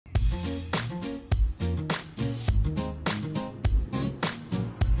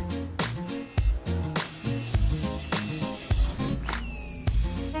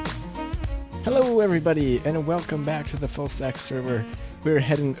Hello everybody, and welcome back to the Fullstack server. We're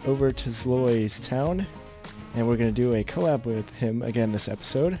heading over to Zloys town, and we're going to do a collab with him again this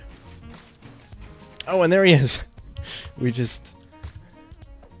episode. Oh, and there he is! I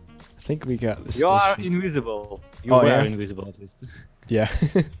think we got this. You are invisible. You were invisible at least. Yeah.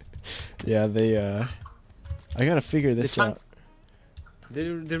 Yeah, I gotta figure this out. They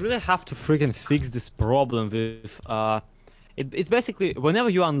really have to freaking fix this problem with it's basically whenever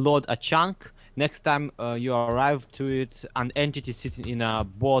you unload a chunk, next time you arrive to it, an entity sitting in a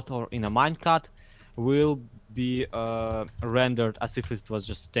bot or in a minecart will be rendered as if it was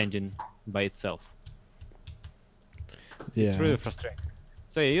just standing by itself. Yeah. It's really frustrating.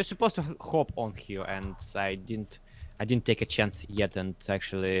 So yeah, you're supposed to hop on here, and I didn't take a chance yet and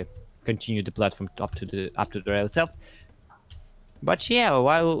actually continue the platform up to the rail itself. But yeah,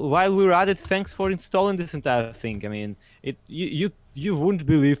 while we're at it, thanks for installing this entire thing. I mean, you wouldn't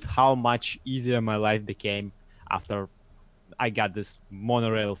believe how much easier my life became after I got this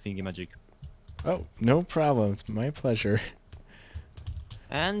monorail thingy-magic. Oh, no problem. It's my pleasure.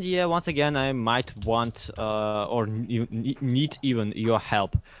 And yeah, once again, I might want or need even your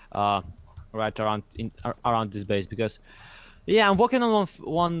help right around this base, because yeah, I'm working on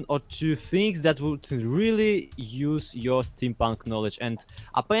one or two things that would really use your steampunk knowledge, and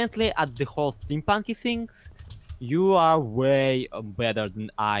apparently at the whole steampunky things, you are way better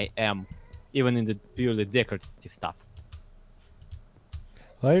than I am, even in the purely decorative stuff.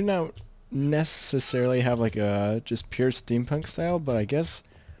 Well, I don't necessarily have like a just pure steampunk style, but I guess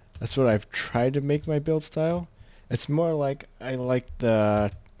that's what I've tried to make my build style. It's more like I like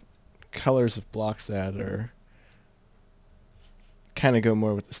the colors of blocks that are kind of go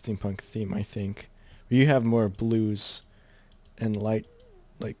more with the steampunk theme, I think. You have more blues and light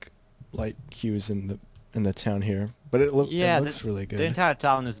hues in the town here, but it looks really good. The entire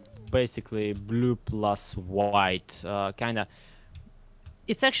town is basically blue plus white, kinda.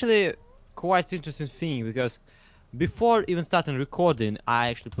 It's actually quite interesting thing, because before even starting recording, I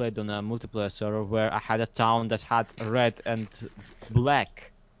actually played on a multiplayer server where I had a town that had a red and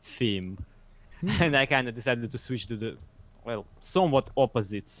black theme, and I kind of decided to switch to the, well, somewhat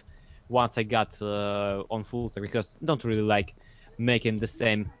opposites once I got on Fullstack, because I don't really like making the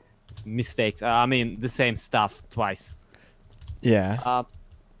same mistakes. I mean, the same stuff twice. Yeah.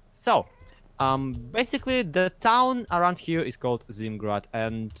 Basically, the town around here is called Zimgrad,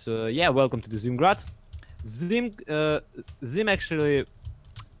 and yeah, welcome to the Zimgrad. Zim actually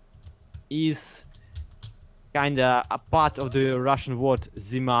is kinda a part of the Russian word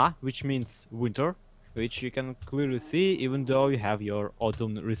Zima, which means winter, which you can clearly see even though you have your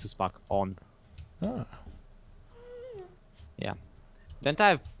autumn resource pack on. Ah. Yeah, the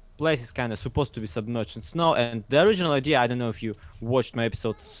entire place is kind of supposed to be submerged in snow, and the original idea, I don't know if you watched my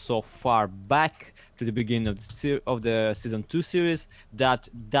episodes so far back to the beginning of the season 2 series, that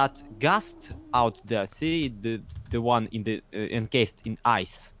gust out there, see the one in the encased in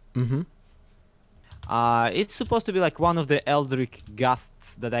ice. Mm-hmm. It's supposed to be like one of the Eldritch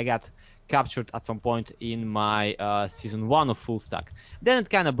gusts that I got captured at some point in my season 1 of Fullstack. Then it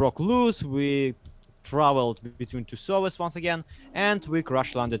kind of broke loose. We traveled between two servers once again, and we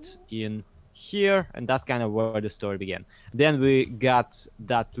crash landed in here, and that's kind of where the story began. Then we got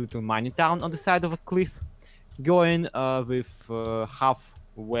that little mining town on the side of a cliff, going with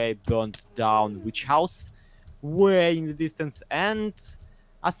halfway burnt down witch house way in the distance, and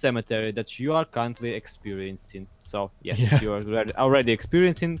a cemetery that you are currently experiencing. So yes, yeah. If you are already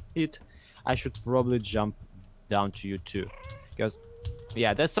experiencing it, I should probably jump down to you too, because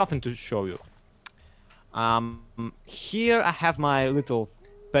yeah, there's something to show you. Here I have my little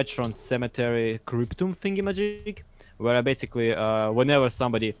Patron cemetery cryptum thingy-magic, where I basically, whenever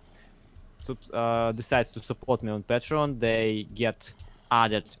somebody decides to support me on Patron, they get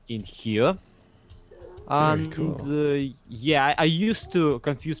added in here. Very cool. Yeah, I used to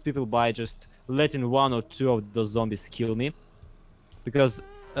confuse people by just letting one or two of those zombies kill me, because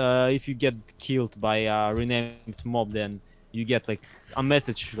if you get killed by a renamed mob, then you get like a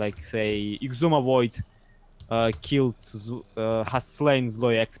message like, say, Exuma Void killed has slain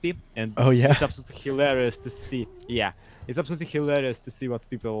ZloyXP, and oh yeah, it's absolutely hilarious to see. Yeah, it's absolutely hilarious to see what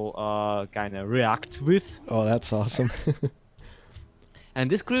people kind of react with. Oh, that's awesome. And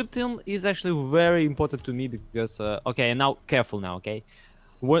this cryptum is actually very important to me, because okay, and now careful now, okay?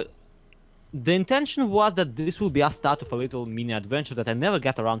 What the intention was that this will be a start of a little mini adventure that I never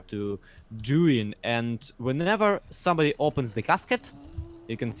got around to doing, and whenever somebody opens the casket,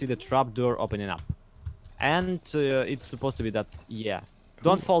 you can see the trapdoor opening up. And it's supposed to be that, yeah,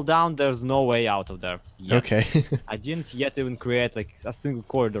 don't fall down, there's no way out of there yet. Okay. I didn't yet even create like a single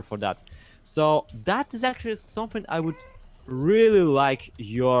corridor for that. So that is actually something I would really like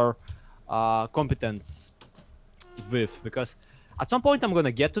your competence with, because at some point I'm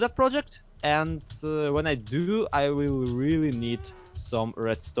gonna get to that project, and when I do, I will really need some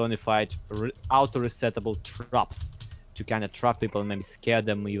redstonified auto-resettable traps to kind of trap people and maybe scare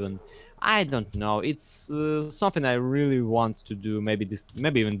them even. I don't know. It's something I really want to do. Maybe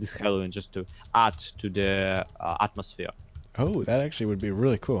even this Halloween, just to add to the atmosphere. Oh, that actually would be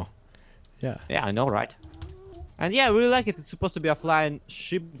really cool. Yeah. Yeah, I know, right? And yeah, I really like it. It's supposed to be a flying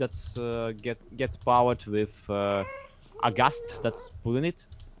ship that's gets powered with a gust that's pulling it.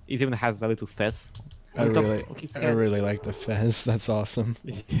 It even has a little fez I on the top really, of his I head. really like the fez. That's awesome.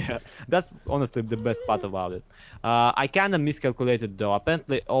 Yeah, that's honestly the best part about it. I kind of miscalculated though.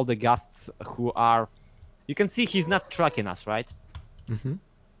 Apparently, all the gusts who are, you can see he's not tracking us, right? Mm-hmm.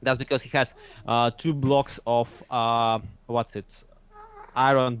 That's because he has 2 blocks of what's it,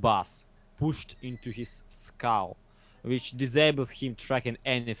 iron bars pushed into his skull, which disables him tracking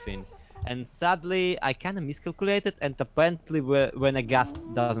anything. And sadly, I kind of miscalculated, and apparently, when a gust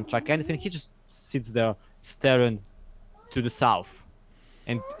doesn't track anything, he just sits there staring to the south,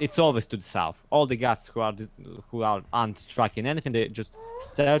 and it's always to the south. All the guys who aren't tracking anything, they just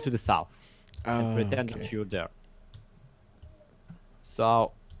stare to the south and Oh, pretend okay. that you're there.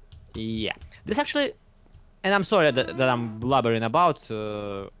 So, yeah, this actually, and I'm sorry that I'm blubbering about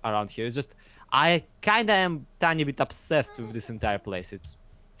around here. It's just I kinda am tiny bit obsessed with this entire place.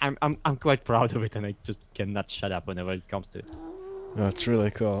 I'm quite proud of it, and I just cannot shut up whenever it comes to it. No, it's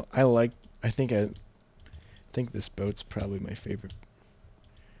really cool. I think this boat's probably my favorite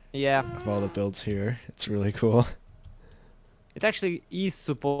Yeah, of all the builds here. It's really cool. it actually is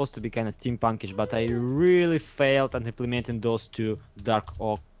supposed to be kind of steampunkish, but I really failed at implementing those 2 dark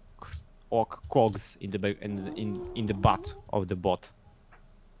oak cogs in the butt of the bot.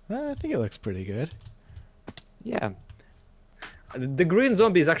 I think it looks pretty good. Yeah. The green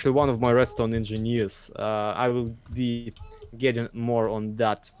zombie is actually one of my redstone engineers. I will be getting more on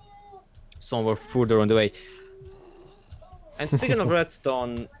that somewhere further on the way. And speaking of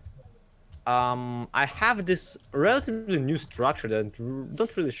redstone, I have this relatively new structure that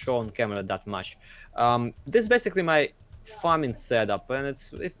don't really show on camera that much. This is basically my farming setup, and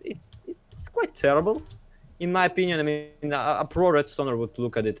it's quite terrible, in my opinion. I mean, a pro redstoner would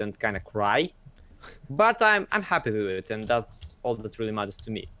look at it and kind of cry, but I'm happy with it, and that's all that really matters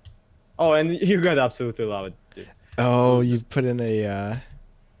to me. Oh, and you gotta absolutely love it, dude. Oh, you Just put in a.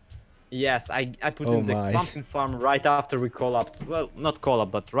 yes, I put Oh in the my. pumpkin farm right after we collabed. Well, not collab,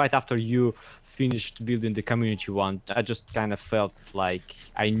 but right after you finished building the community one. I just kind of felt like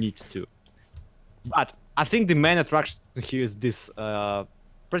I need to. But I think the main attraction here is this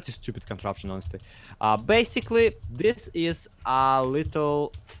pretty stupid contraption, honestly. Basically, this is a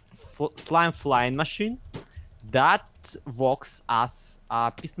little slime flying machine that works as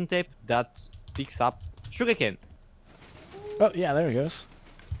a piston tape that picks up sugarcane. Oh yeah, there it goes.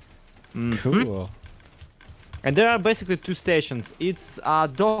 Mhm. Cool. And there are basically 2 stations. It's a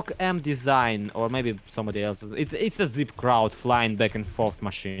Doc M design, or maybe somebody else's. It's a zip crowd flying back and forth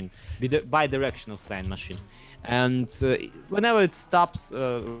machine, bi-directional flying machine. And whenever it stops,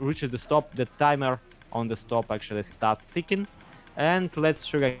 reaches the stop, the timer on the stop actually starts ticking, and lets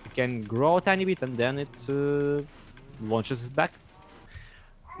sugarcane grow a tiny bit, and then it launches it back.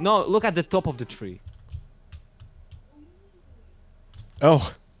 No, look at the top of the tree.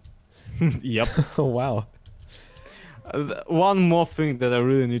 Oh. Yep. Oh wow. One more thing that I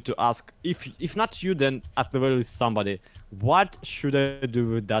really need to ask, if not you, then at the very least somebody, what should I do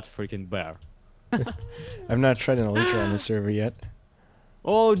with that freaking bear? I've not tried an elytra on the server yet.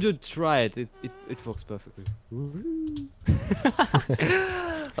 Oh, dude, try it. It works perfectly.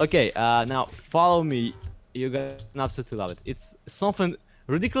 Okay, now follow me. You're gonna absolutely love it. It's something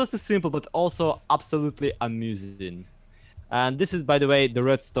ridiculously simple, but also absolutely amusing. And this is, by the way, the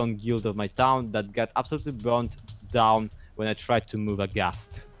redstone guild of my town that got absolutely burnt down when I tried to move a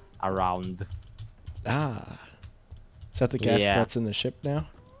ghast around. Ah. Is that the gas Yeah. that's in the ship now?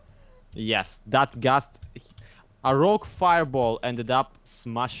 Yes, that ghast, a rogue fireball ended up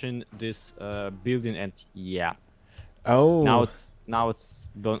smashing this building, and yeah, Oh. now it's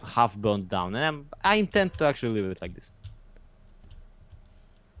half burned down, and I intend to actually leave it like this.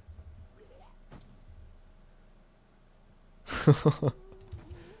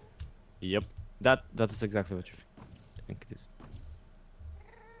 Yep, that is exactly what you think it is.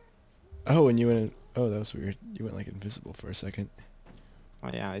 Oh, and you went in, oh, that was weird. You went like invisible for a second. Oh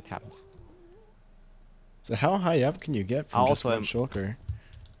yeah, it happens. So how high up can you get from just Also one am- shulker?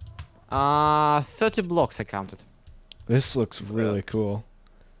 30 blocks I counted. This looks really cool.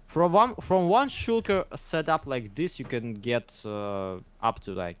 from one shulker setup like this, you can get up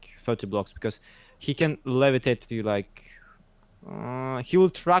to like 30 blocks because he can levitate you like he will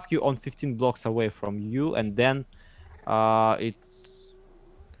track you on 15 blocks away from you, and then it's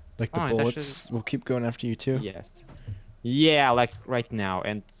Like the it actually bullets will keep going after you too? yes, yeah, like right now,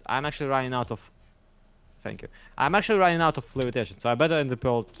 and I'm actually running out of. Thank you. I'm actually running out of levitation, so I better end the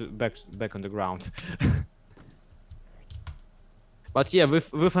pearl to back on the ground. But yeah,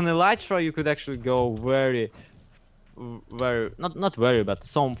 with an elytra you could actually go very not very, but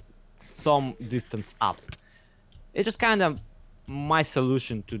some distance up. It's just kind of my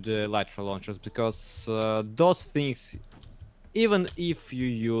solution to the elytra launchers because those things, even if you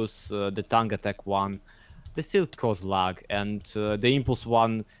use the tongue attack one, they still cause lag, and the impulse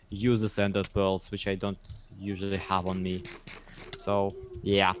one uses ender pearls, which I don't usually have on me. So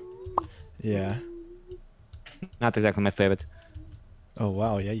yeah, Yeah. not exactly my favorite. Oh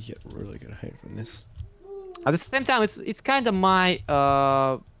wow, yeah, you get really good height from this. At the same time, it's kind of my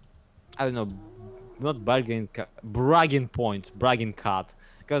I don't know, not bragging card,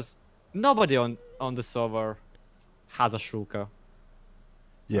 because nobody on the server has a shulker.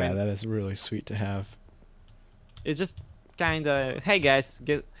 Yeah, Right. that is really sweet to have. It's just kind of, hey guys,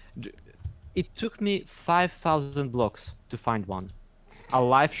 it took me 5,000 blocks to find one, a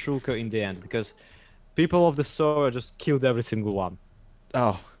live shulker in the end, because people of the server just killed every single one.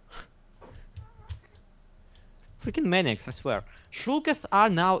 Oh, Freaking maniacs, I swear. Shulkers are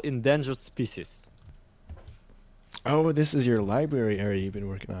now endangered species. oh, this is your library area you've been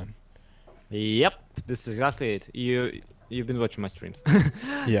working on. Yep, this is exactly it. You've been watching my streams.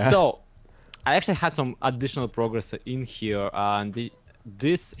 Yeah. So, I actually had some additional progress in here, and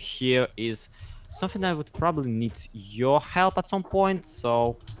this here is something I would probably need your help at some point.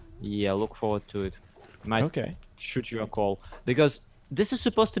 So, yeah, look forward to it. Might Okay. shoot you a call because this is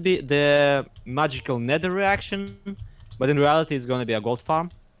supposed to be the magical nether reaction, but in reality, it's gonna be a gold farm.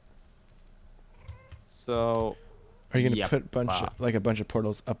 So, Are you gonna yep, put a bunch of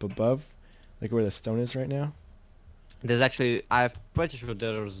portals up above, like where the stone is right now? there's actually, I'm pretty sure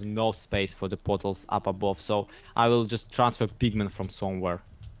there's no space for the portals up above, so I will just transfer pigment from somewhere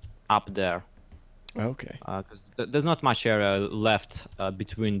up there. Okay. Because there's not much area left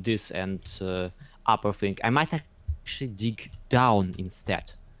between this and upper thing. I might actually dig down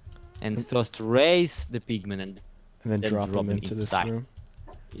instead, and first raise the pigment and And then then drop drop them them into this inside. room.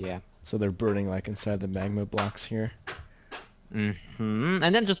 Yeah. So they're burning like inside the magma blocks here. And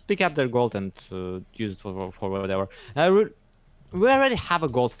then just pick up their gold and use it for whatever. We already have a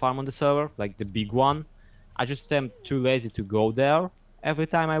gold farm on the server, like the big one. I just am too lazy to go there every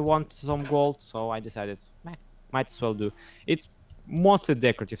time I want some gold, so I decided, might as well do. It's mostly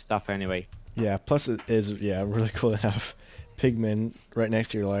decorative stuff anyway. Yeah, plus it is, yeah, really cool to have pigmen right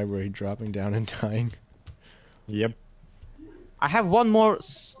next to your library dropping down and dying. Yep. I have one more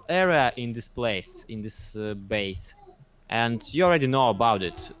area in this place, in this base, and you already know about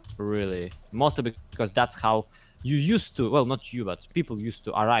it, really. Mostly because that's how you used to, well, not you, but people used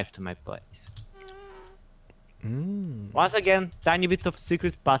to arrive to my place. Once again, tiny bit of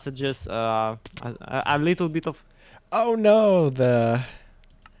secret passages, a little bit of... Oh no, the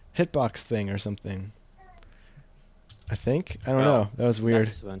hitbox thing or something. I think? I don't know. That was weird.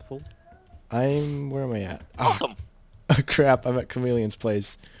 That's eventful. Where am I at? Oh, Awesome! crap, I'm at Chameleon's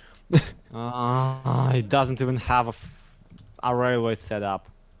place. It doesn't even have a railway set up.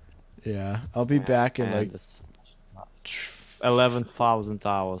 Yeah, I'll be back in And like... it's 11,000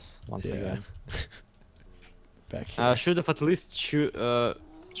 hours once Yeah. again. Back here. Should have at least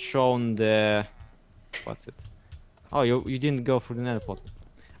shown the... What's it? Oh, you didn't go through the nether portal.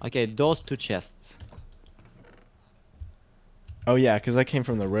 Okay, those two chests. Oh yeah, because I came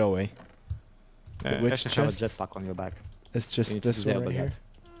from the railway. Which You should have a chests? jetpack on your back. It's You just need to this one disable right here.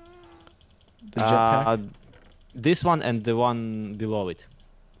 that. The jetpack? This one and the one below it.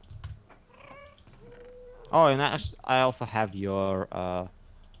 Oh, and I also have your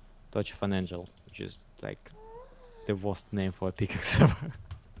Touch of an Angel, which is like the worst name for a pickaxe ever.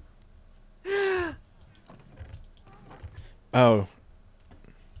 Oh.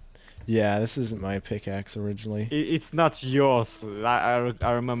 Yeah, this isn't my pickaxe originally. It's not yours.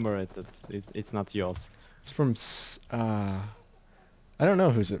 I remember it. It's not yours. It's from... I don't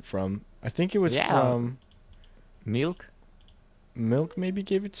know who's it from. I think it was Yeah. from... Milk? Milk maybe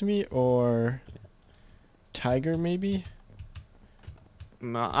gave it to me, or... Tiger maybe?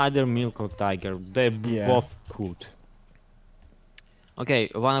 Either Milk or Tiger. They Yeah. both could. Okay,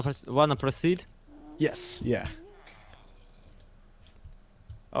 wanna proceed? Yes, yeah.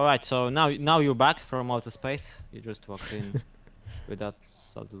 All right, so now you're back from outer space. You just walked in With that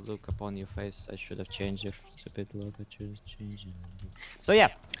sad look upon your face, I should have changed your stupid look. I should have changed it. So yeah,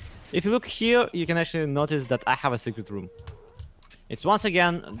 if you look here, you can actually notice that I have a secret room. It's once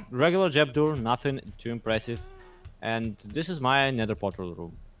again regular jab door, nothing too impressive, and this is my nether portal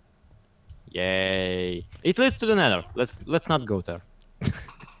room. Yay! It leads to the nether. Let's not go there.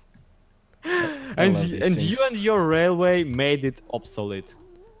 and you and your railway made it obsolete.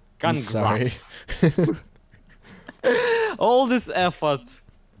 Congrats. I'm sorry. All this effort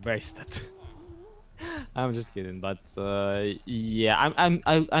wasted. I'm just kidding, but yeah,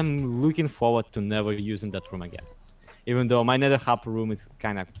 I'm looking forward to never using that room again. Even though my nether hub room is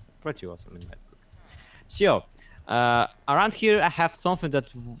kind of pretty awesome in that book. So around here I have something that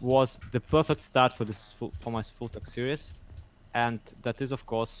was the perfect start for for my Fullstack series, and that is of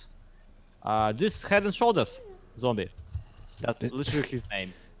course this Head and Shoulders zombie. That's literally his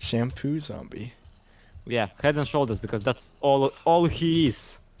name. Shampoo zombie. Yeah, Head and Shoulders, because that's all he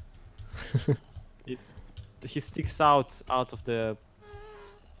is. He sticks out of the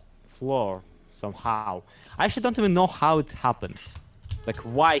floor somehow. I actually don't even know how it happened, like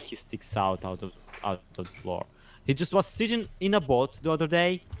why he sticks out of the floor. He just was sitting in a boat the other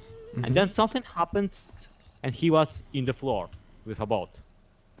day, and then something happened, and he was in the floor with a boat.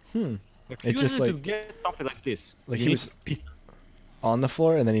 Like, It's just like to get something like this. Like he was on the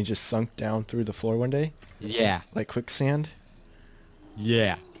floor and then he just sunk down through the floor one day. Yeah. Like quicksand.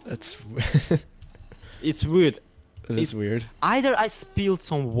 Yeah. That's. It's weird. It is weird. Either I spilled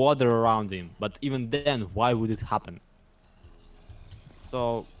some water around him, but even then, why would it happen?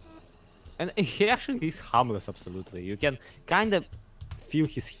 So, and he actually is harmless, absolutely. You can kind of feel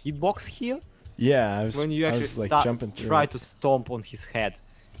his hitbox here. Yeah, I was. When you I actually was like start, jumping through. try to stomp on his head,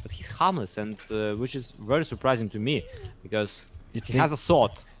 but he's harmless, and which is very surprising to me because he has a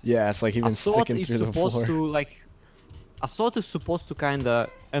sword. Yeah, it's like even sticking through the floor. A sword is supposed to kind of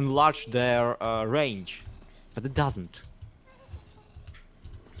enlarge their range, but it doesn't.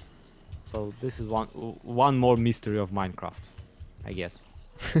 So this is one more mystery of Minecraft, I guess.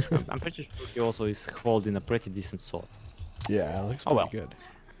 I'm pretty sure he also is holding a pretty decent sword. Yeah, it looks pretty good.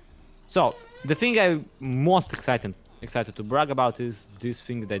 So the thing I'm most excited to brag about is this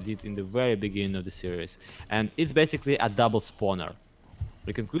thing that I did in the very beginning of the series, and it's basically a double spawner.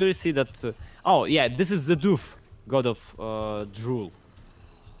 You can clearly see that. Oh yeah, this is the Doof, god of drool.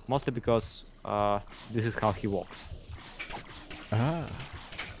 Mostly because this is how he walks. Ah.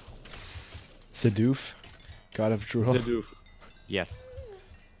 Sedoof, god of drool. Sedoof. Yes.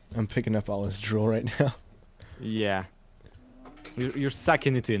 I'm picking up all his drool right now. Yeah. You're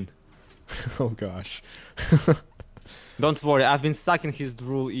sucking it in. Oh gosh. Don't worry, I've been sucking his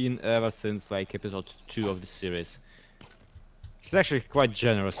drool in ever since like episode 2 of the series. He's actually quite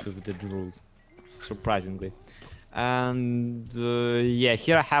generous with the drool, surprisingly. And yeah,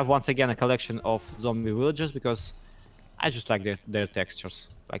 here I have once again a collection of zombie villagers because I just like their textures.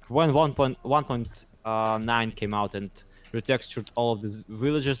 Like when 1.9 came out and retextured all of these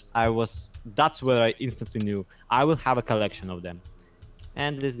villagers, that's where I instantly knew I will have a collection of them.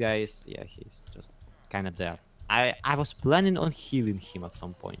 And this guy is, yeah, he's just kind of there. I was planning on healing him at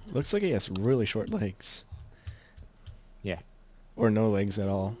some point. Looks like he has really short legs. Yeah. Or no legs at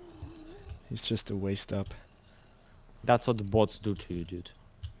all. He's just a waist up. That's what the bots do to you, dude.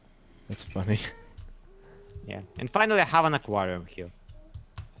 That's funny. Yeah. And finally I have an aquarium here.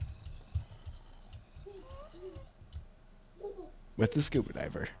 With the scuba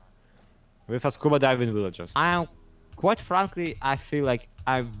diver. With a scuba diving villagers. Quite frankly, I feel like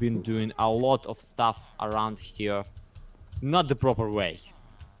I've been doing a lot of stuff around here not the proper way.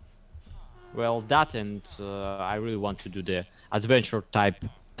 Well, that and I really want to do the adventure type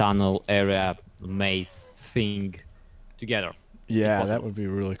tunnel area maze thing together. Yeah, that would be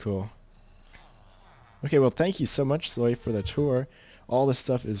really cool. Okay, well, thank you so much, Zloy, for the tour. All this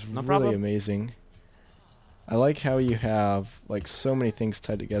stuff is really amazing. I like how you have like so many things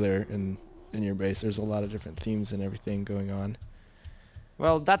tied together in your base. There's a lot of different themes and everything going on.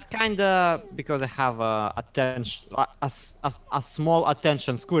 Well, that kinda because I have a small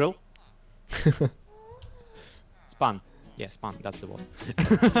attention squirrel. Spawn. Yeah, spawn. That's the word.